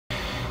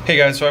Hey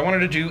guys, so I wanted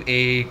to do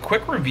a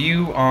quick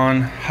review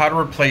on how to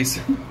replace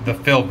the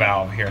fill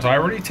valve here. So I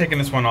already taken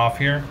this one off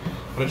here,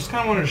 but I just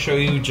kind of wanted to show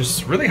you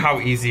just really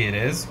how easy it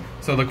is.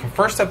 So the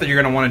first step that you're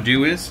going to want to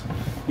do is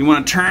you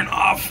want to turn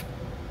off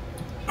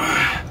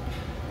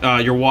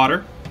your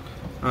water.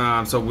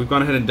 So we've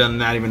gone ahead and done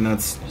that, even though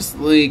it's just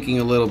leaking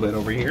a little bit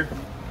over here.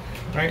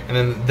 All right, and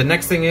then the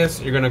next thing is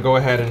you're going to go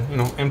ahead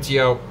and empty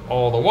out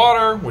all the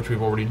water, which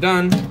we've already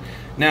done.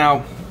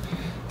 Now,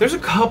 there's a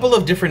couple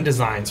of different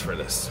designs for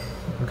this.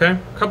 Okay,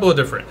 a couple of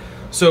different.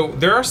 So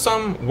there are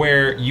some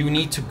where you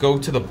need to go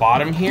to the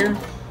bottom here,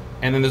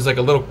 and then there's like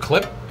a little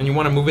clip, and you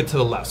want to move it to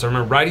the left. So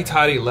remember,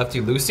 righty-tighty,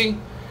 lefty-loosey,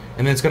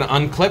 and then it's going to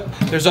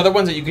unclip. There's other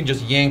ones that you can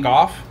just yank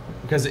off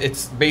because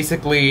it's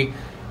basically,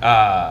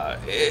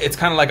 it's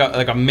kind of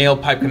like a male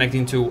pipe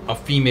connecting to a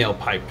female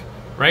pipe,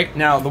 right?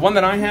 Now, the one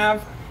that I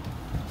have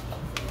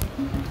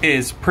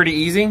is pretty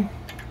easy.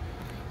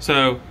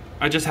 So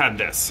I just had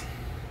this.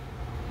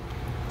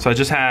 So I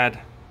just had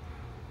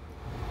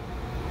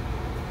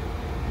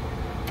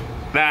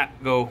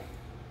that go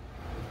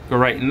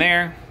right in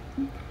there,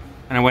 and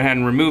I went ahead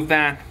and removed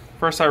that.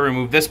 First I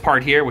removed this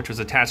part here, which was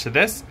attached to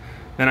this,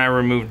 then I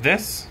removed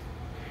this,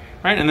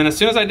 right? And then as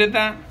soon as I did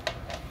that,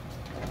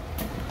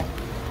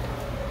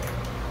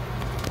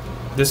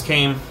 this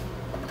came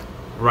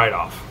right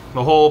off.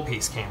 The whole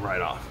piece came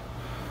right off.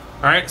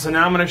 All right, so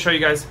now I'm gonna show you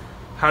guys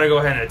how to go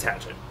ahead and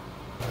attach it.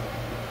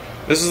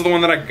 This is the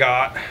one that I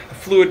got, the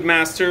Fluid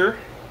Master.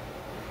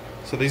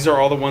 So these are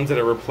all the ones that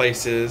it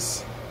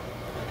replaces.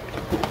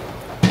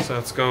 So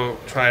let's go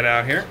try it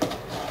out here.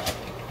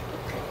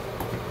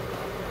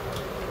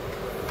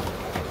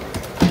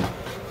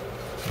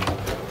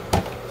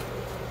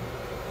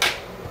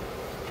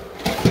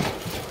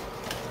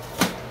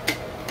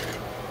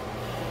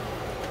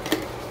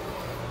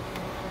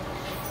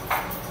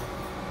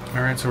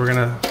 All right, so we're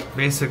gonna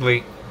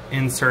basically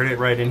insert it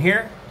right in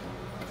here.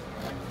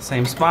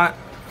 Same spot.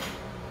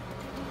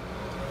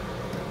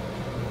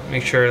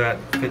 Make sure that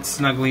fits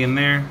snugly in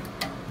there.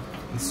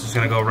 This is just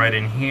gonna go right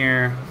in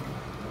here.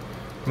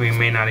 We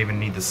may not even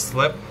need the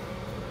slip.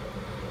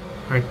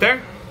 Right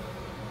there.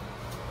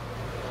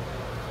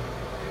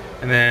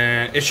 And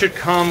then it should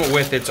come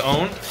with its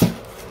own.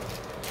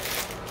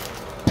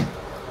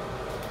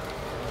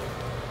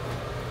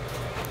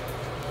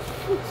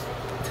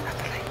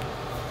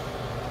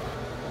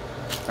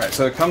 Alright,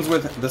 so it comes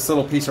with this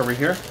little piece over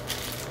here.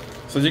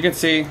 So as you can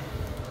see,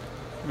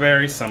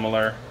 very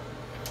similar.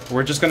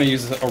 We're just gonna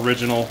use the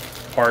original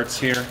parts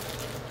here,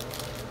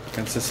 for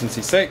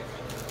consistency's sake.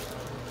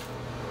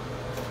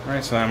 All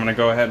right, so I'm gonna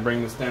go ahead and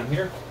bring this down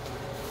here.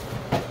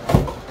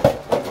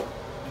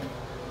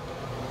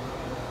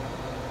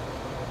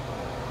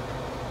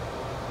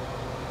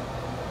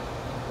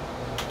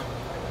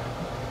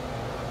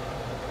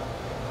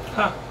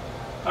 Huh.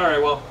 All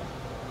right, well,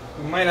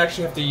 we might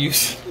actually have to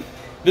use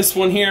this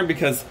one here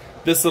because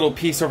this little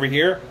piece over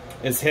here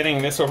is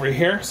hitting this over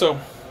here.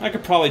 So I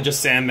could probably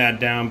just sand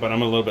that down, but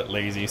I'm a little bit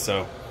lazy,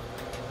 so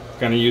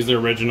gonna use the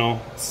original.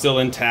 Still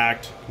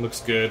intact, looks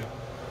good.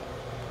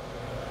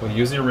 We'll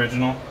use the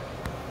original.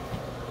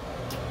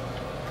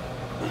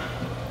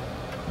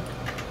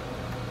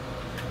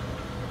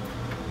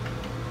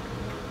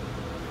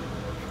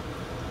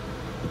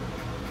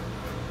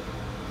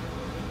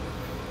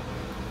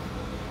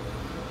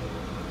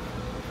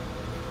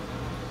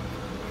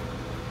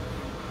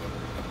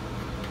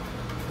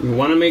 You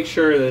want to make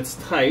sure that it's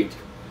tight.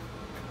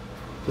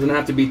 Doesn't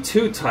have to be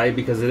too tight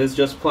because it is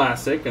just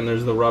plastic, and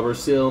there's the rubber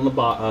seal on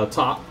the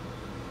top.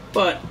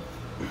 But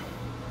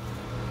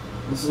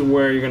this is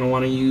where you're going to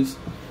want to use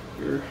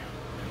your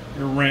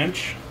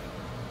wrench.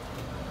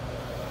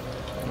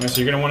 And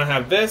so you're going to want to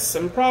have this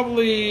and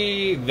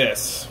probably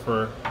this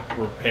for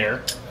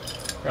repair.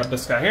 Grab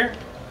this guy here.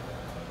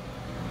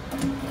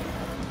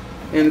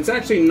 And it's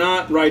actually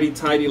not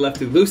righty-tighty,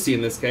 lefty-loosey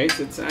in this case.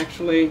 It's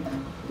actually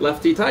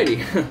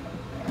lefty-tighty.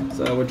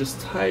 So we're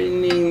just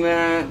tightening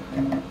that.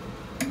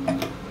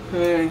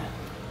 Okay.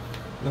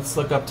 Let's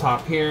look up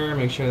top here,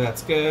 make sure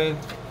that's good.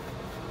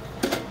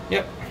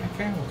 Yep.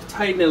 Okay, we'll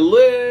tighten it a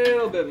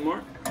little bit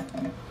more.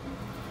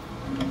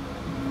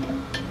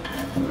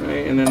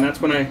 Alright, and then that's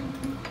when I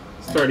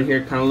started to hear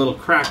kind of a little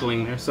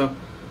crackling there, so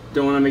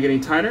don't want to make it any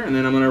tighter, and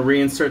then I'm going to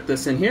reinsert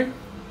this in here.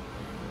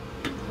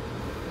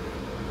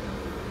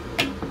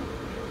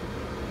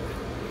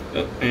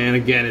 Oh, and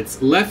again,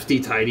 it's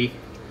lefty-tighty,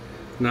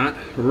 not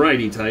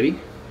righty-tighty.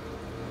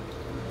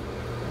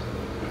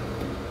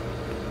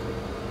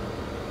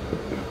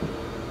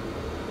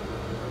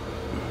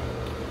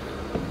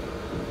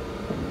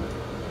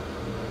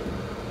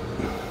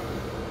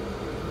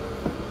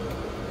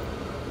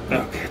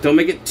 Okay, don't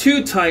make it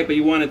too tight, but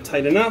you want it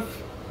tight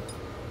enough.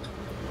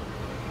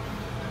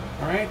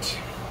 All right.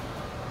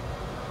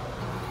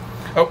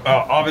 Oh,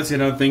 obviously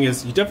another thing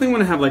is you definitely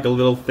want to have like a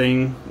little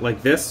thing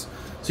like this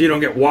so you don't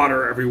get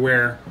water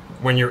everywhere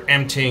when you're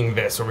emptying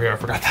this over here. I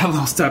forgot that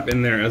little step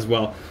in there as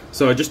well.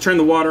 So I just turned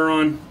the water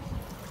on.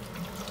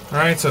 All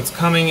right, so it's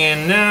coming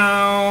in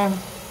now.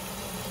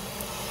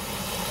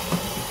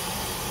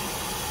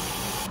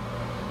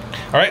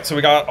 All right, so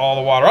we got all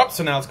the water up,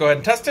 so now let's go ahead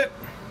and test it.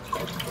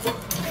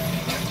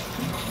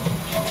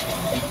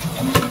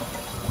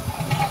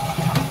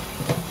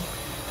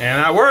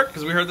 And that worked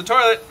because we heard the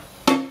toilet.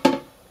 There's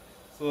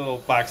a little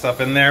black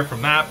stuff in there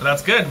from that, but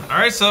that's good. All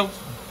right, so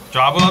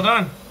job well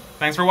done.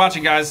 Thanks for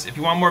watching, guys. If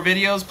you want more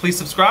videos, please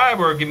subscribe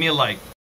or give me a like.